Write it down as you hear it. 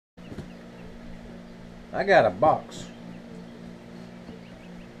I got a box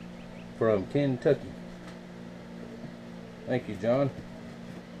from Kentucky. Thank you, John.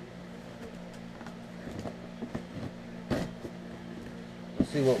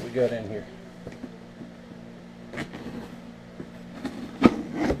 Let's see what we got in here.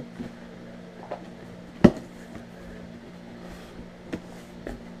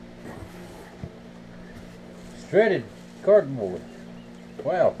 Shredded cardboard.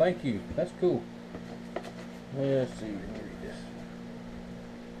 Wow, thank you. That's cool. Let's see. Let me read this.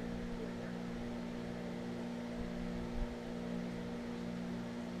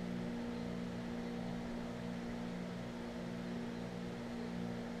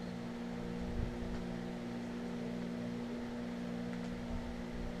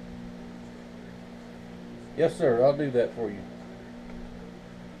 Yes, sir. I'll do that for you.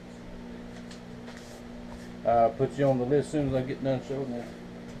 I'll put you on the list as soon as I get done showing that.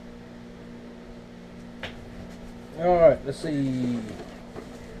 Alright, let's see.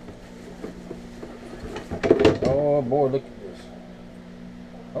 Oh boy, look at this.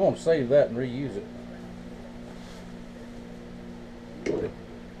 I'm going to save that and reuse it.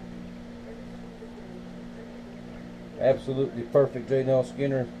 Absolutely perfect J.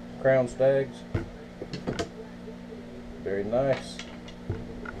 Skinner Crown Stags. Very nice.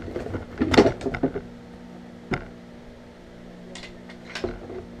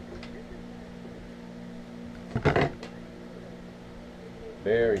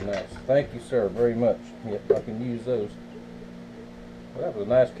 Very nice. Thank you, sir, very much. Yep, I can use those. Well, that was a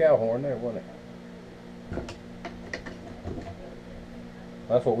nice cow horn there, wasn't it?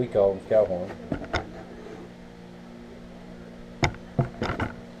 That's what we call them, cow horn.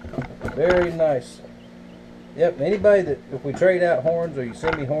 Very nice. Yep, anybody that, if we trade out horns or you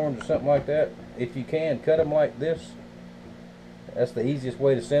send me horns or something like that, if you can, cut them like this. That's the easiest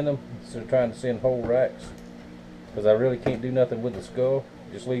way to send them instead of trying to send whole racks. Because I really can't do nothing with the skull.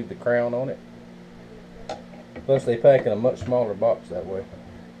 Just leave the crown on it. Plus they pack in a much smaller box that way.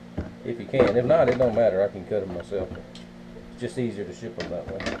 If you can. If not, it don't matter. I can cut them myself. It's just easier to ship them that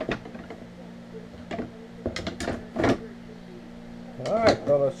way. Alright,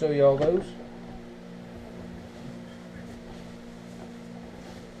 thought I'd show you all those.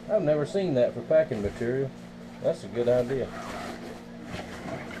 I've never seen that for packing material. That's a good idea.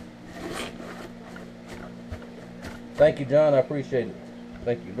 Thank you, John. I appreciate it.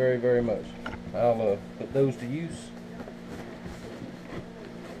 Thank you very, very much. I'll put those to use.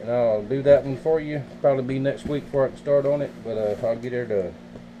 And I'll do that one for you. Probably be next week before I can start on it, but I'll get her done.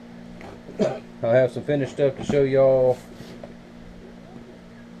 I'll have some finished stuff to show y'all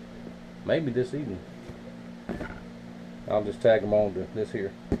maybe this evening. I'll just tag them on to this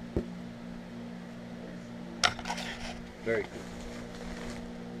here. Very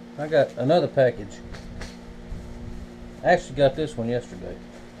cool. I got another package. I actually got this one yesterday.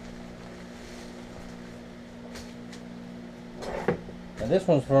 And this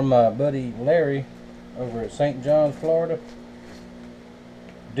one's from my buddy Larry over at St. John's, Florida.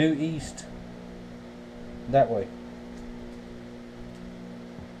 Due east that way.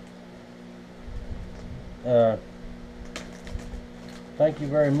 Thank you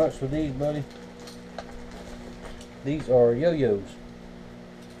very much for these, buddy. These are yo-yos.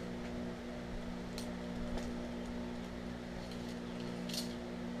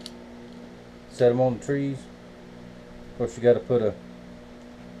 Set them on the trees. Of course, you got to put a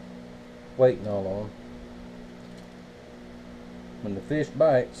weight and all on them. When the fish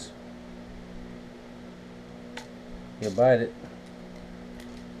bites, he'll bite it.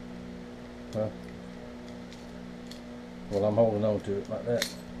 Well, I'm holding on to it like that.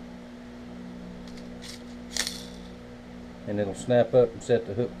 And it'll snap up and set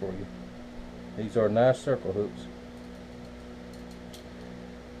the hook for you. These are nice circle hooks.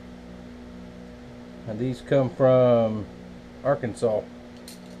 And these come from Arkansas.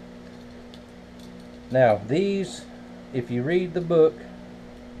 Now these, if you read the book,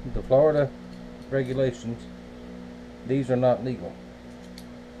 the Florida regulations, these are not legal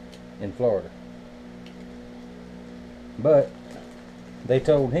in Florida. But they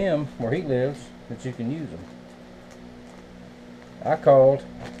told him where he lives that you can use them. I called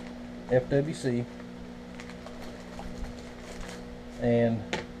FWC and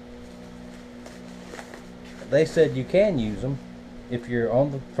they said you can use them if you're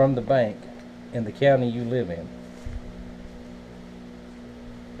on from the bank in the county you live in,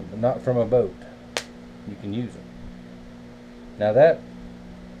 but not from a boat. You can use them. Now that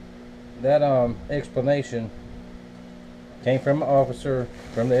explanation came from an officer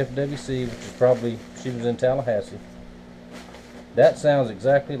from the FWC, which is probably, she was in Tallahassee. That sounds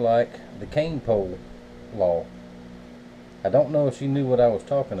exactly like the cane pole law. I don't know if she knew what I was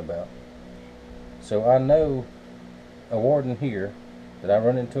talking about. So I know a warden here that I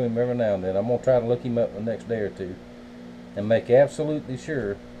run into him every now and then. I'm going to try to look him up the next day or two and make absolutely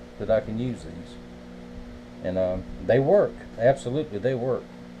sure that I can use these. And they work. Absolutely, they work.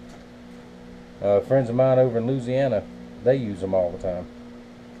 Friends of mine over in Louisiana, they use them all the time.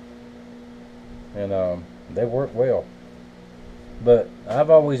 And they work well. But I've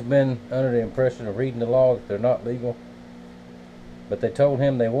always been under the impression of reading the law that they're not legal. But they told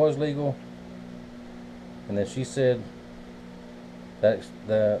him they was legal. And then she said that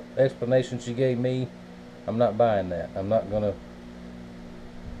the explanation she gave me, I'm not buying that. I'm not going to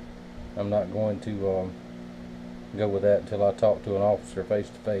go with that until I talk to an officer face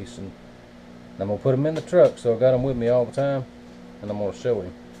to face. And I'm going to put them in the truck, so I got them with me all the time, and I'm going to show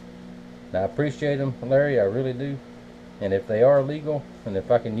him. Now, I appreciate them, Larry, I really do. And if they are legal, and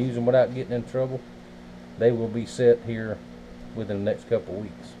if I can use them without getting in trouble, they will be set here within the next couple of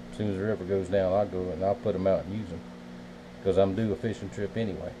weeks. As soon as the river goes down, I'll go and I'll put them out and use them, because I'm due a fishing trip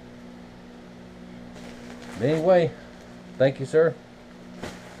anyway. But anyway, thank you, sir.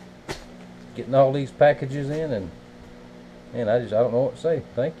 Getting all these packages in, and man, I don't know what to say.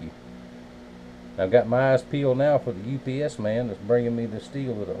 Thank you. I've got my eyes peeled now for the UPS man that's bringing me the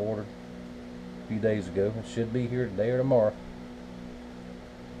steel that I ordered a few days ago. It should be here today or tomorrow.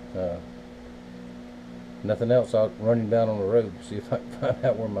 Nothing else, I'll run him down on the road to see if I can find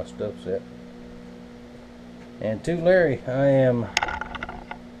out where my stuff's at. And to Larry,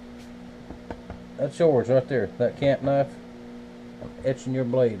 that's yours right there, that camp knife. I'm etching your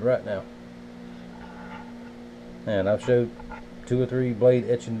blade right now. And I've showed 2 or 3 blade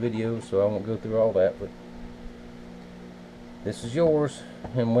etching videos, so I won't go through all that, but this is yours.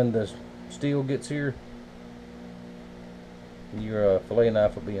 And when the steel gets here, your fillet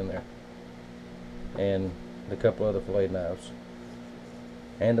knife will be in there, and a couple other fillet knives,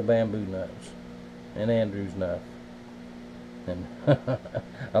 and the bamboo knives, and Andrew's knife, and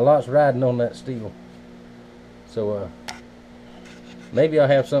a lot's riding on that steel. So maybe I'll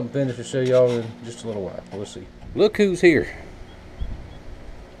have something finished to show y'all in just a little while. We'll see. Look who's here.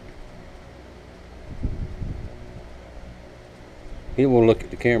 He won't look at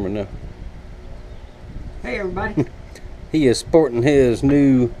the camera now. Hey everybody. He is sporting his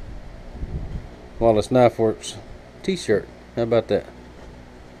new Wallace Knife Works t-shirt. How about that?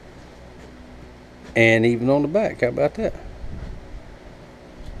 And even on the back, how about that?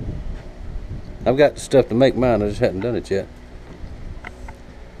 I've got the stuff to make mine, I just hadn't done it yet.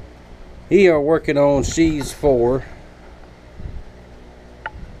 We are working on sheaths for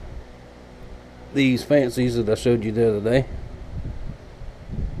these fancies that I showed you the other day.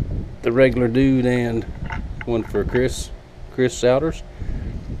 The regular dude and one for Chris Souders.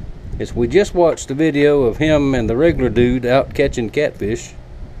 We just watched the video of him and the regular dude out catching catfish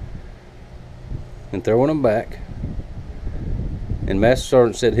and throwing them back. And Master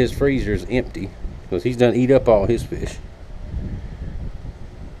Sergeant said his freezer is empty because he's done eat up all his fish.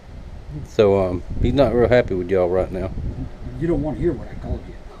 So he's not real happy with y'all right now. You don't want to hear what I called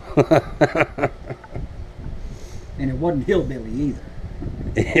you. And it wasn't hillbilly either.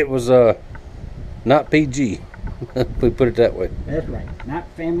 It was not PG. We put it that way. That's right. Not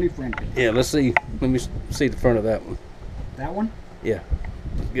family friendly. Yeah, let's see. Let me see the front of that one. That one? Yeah.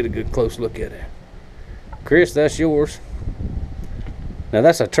 Get a good close look at it. Chris, that's yours. Now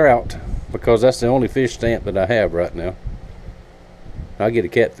that's a trout, because that's the only fish stamp that I have right now. I'll get a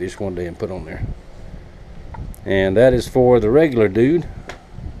catfish one day and put on there. And that is for the regular dude.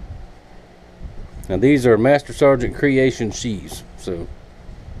 Now these are Master Sergeant Creation sheaths. So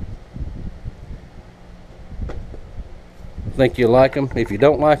think you'll like them. If you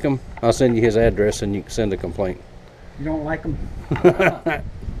don't like them, I'll send you his address and you can send a complaint. You don't like them?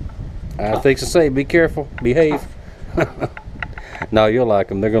 I think to say, be careful, behave. No, you'll like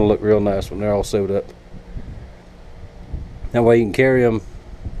them. They're going to look real nice when they're all sewed up. That way you can carry them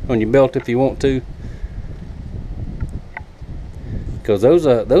on your belt if you want to. Because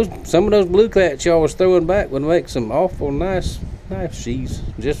some of those blue cats y'all was throwing back would make some awful nice knife sheaths.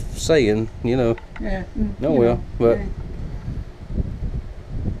 Just saying, you know. Yeah. Oh well, but yeah.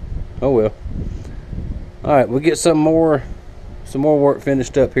 Oh well. All right, we'll get some more work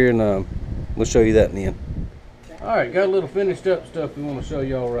finished up here, and we'll show you that in the end. All right, got a little finished up stuff we want to show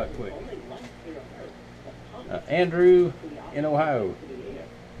y'all right quick. Andrew in Ohio.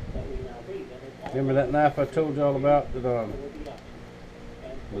 Remember that knife I told y'all about that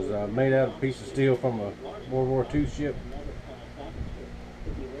was made out of a piece of steel from a World War II ship?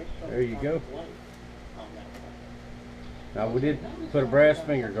 There you go. Now we did put a brass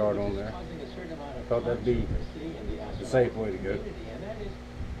finger guard on there. Thought that'd be the safe way to go.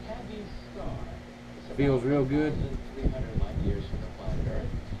 Feels real good.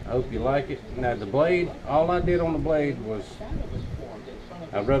 I hope you like it. Now the blade, all I did on the blade was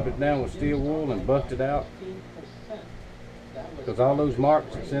I rubbed it down with steel wool and buffed it out, because all those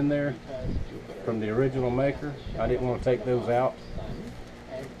marks that's in there from the original maker, I didn't want to take those out.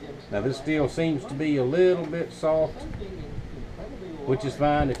 Now this steel seems to be a little bit soft, which is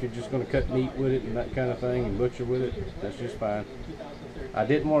fine if you're just going to cut meat with it and that kind of thing and butcher with it. That's just fine. I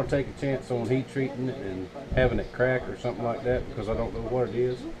didn't want to take a chance on heat treating it and having it crack or something like that, because I don't know what it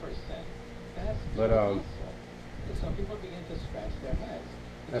is. But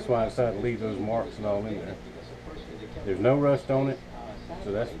that's why I decided to leave those marks and all in there. There's no rust on it,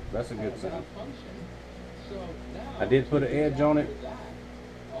 so that's a good sign. I did put an edge on it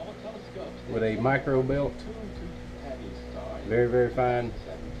with a micro belt, very, very fine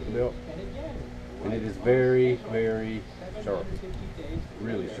belt, and it is very, very sharp,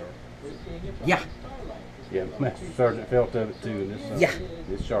 really sharp. Yeah. Yeah, Master Sergeant felt of it too, and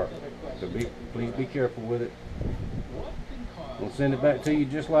it's sharp. So please be careful with it. We'll send it back to you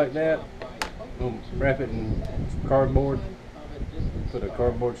just like that. We'll wrap it in cardboard, put a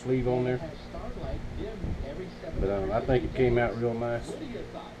cardboard sleeve on there. But I think it came out real nice.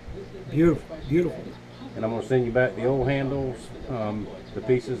 Beautiful, beautiful. And I'm going to send you back the old handles. The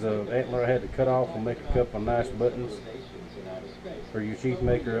pieces of antler I had to cut off will make a couple of nice buttons for your sheath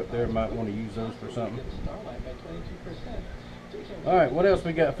maker up there. Might want to use those for something. Alright, what else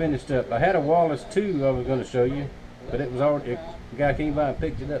we got finished up? I had a Wallace 2 I was going to show you, but it was already, the guy came by and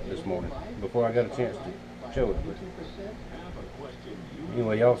picked it up this morning before I got a chance to show it. But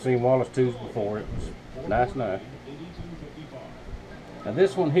anyway, y'all seen Wallace 2s before. It was nice. Now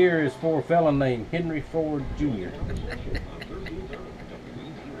this one here is for a fella named Henry Ford Jr.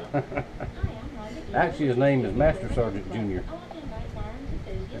 Actually, his name is Master Sergeant Jr.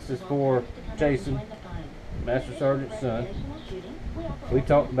 This is for Jason, Master Sergeant's son. We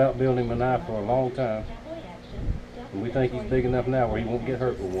talked about building him a knife for a long time, and we think he's big enough now where he won't get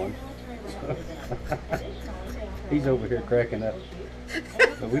hurt with one. He's over here cracking up.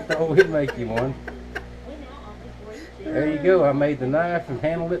 So we thought we'd make you one. There you go. I made the knife and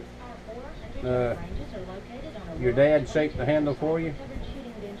handled it. Your dad shaped the handle for you.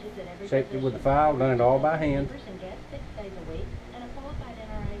 Shaped it with a file, done it all by hand.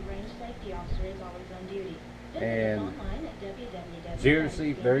 And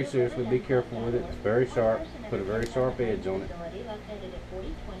seriously, very seriously, be careful with it. It's very sharp. Put a very sharp edge on it.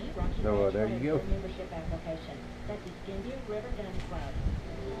 So there you go.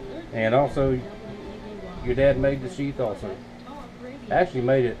 And also, your dad made the sheath also. Actually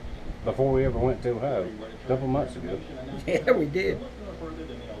made it before we ever went to Ohio, a couple months ago. Yeah, we did.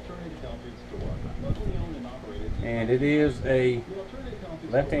 And it is a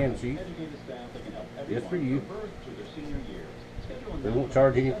left-hand sheath, just for you. We won't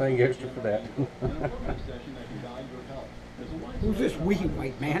charge anything extra for that. Who's this wee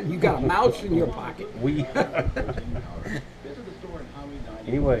white man? You got a mouse in your pocket. We.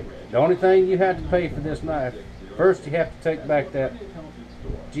 Anyway, the only thing you have to pay for this knife, first you have to take back that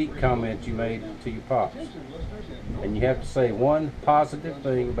Jeep comment you made to your pops. And you have to say one positive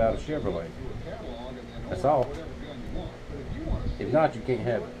thing about a Chevrolet. That's all. If not, you can't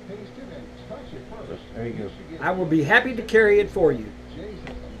have it. So, there you go. I will be happy to carry it for you.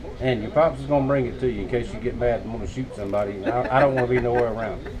 And your pops is going to bring it to you in case you get mad and want to shoot somebody. I don't want to be nowhere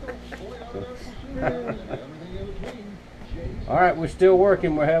around. So. All right, we're still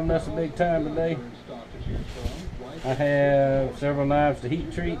working. We're having us a big time today. I have several knives to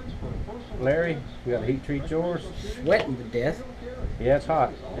heat treat. Larry, we got to heat treat yours. Sweating to death. Yeah, it's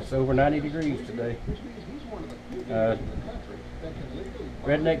hot. It's over 90 degrees today.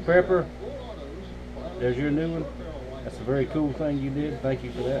 Redneck Prepper, there's your new one. That's a very cool thing you did. Thank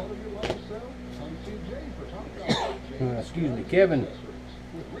you for that. Excuse me, Kevin.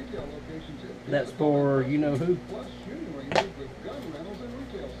 That's for you know who.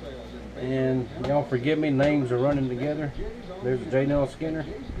 And y'all forgive me, names are running together. There's a J. Skinner.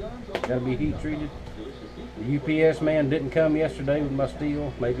 Gotta be heat treated. The UPS man didn't come yesterday with my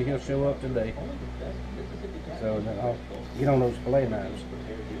steel. Maybe he'll show up today. So then I'll get on those fillet knives.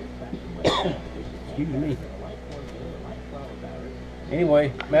 Excuse me.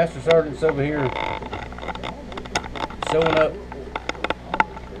 Anyway, Master Sergeant's over here sewing up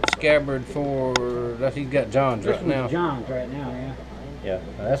scabbard for, he's got John's right now. John's right now, yeah. Yeah,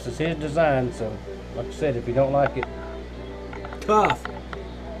 that's just his design, so like I said, if you don't like it. Tough.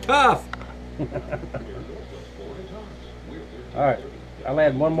 Alright, I'll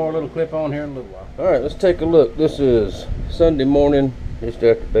add one more little clip on here in a little while. All right, let's take a look. This is Sunday morning, just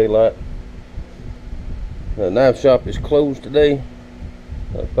after daylight. The knife shop is closed today.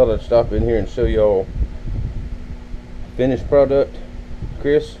 I thought I'd stop in here and show y'all finished product.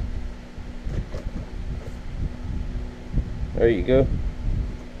 Chris, there you go.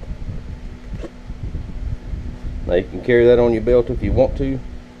 Now you can carry that on your belt if you want to,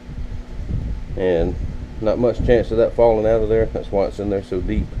 and not much chance of that falling out of there. That's why it's in there so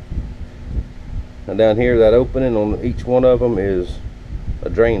deep. And down here, that opening on each one of them is a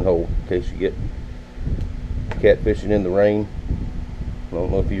drain hole in case you get catfishing in the rain. I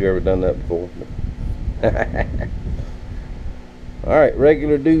don't know if you've ever done that before. Alright,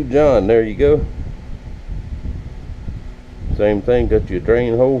 regular dude John, there you go. Same thing, got your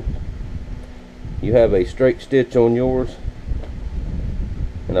drain hole. You have a straight stitch on yours,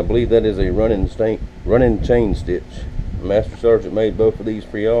 and I believe that is a running chain stitch. Master Sergeant made both of these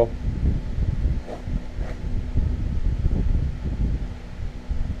for y'all.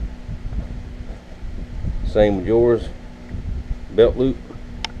 Same with yours, belt loop.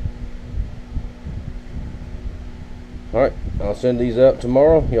 Alright, I'll send these out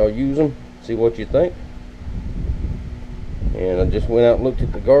tomorrow. Y'all use them, see what you think. And I just went out and looked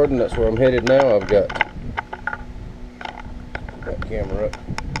at the garden. That's where I'm headed now. I've got camera up.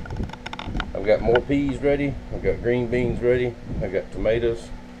 I've got more peas ready. I've got green beans ready. I've got tomatoes,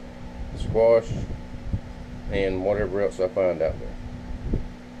 squash, and whatever else I find out there.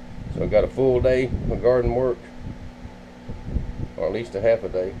 So I've got a full day of garden work, or at least a half a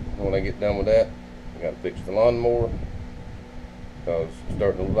day. When I get done with that, I got to fix the lawnmower because it's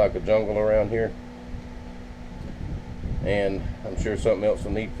starting to look like a jungle around here. And I'm sure something else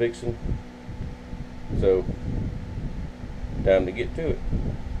will need fixing. So, time to get to it.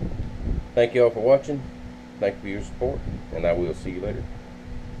 Thank you all for watching. Thank you for your support, and I will see you later.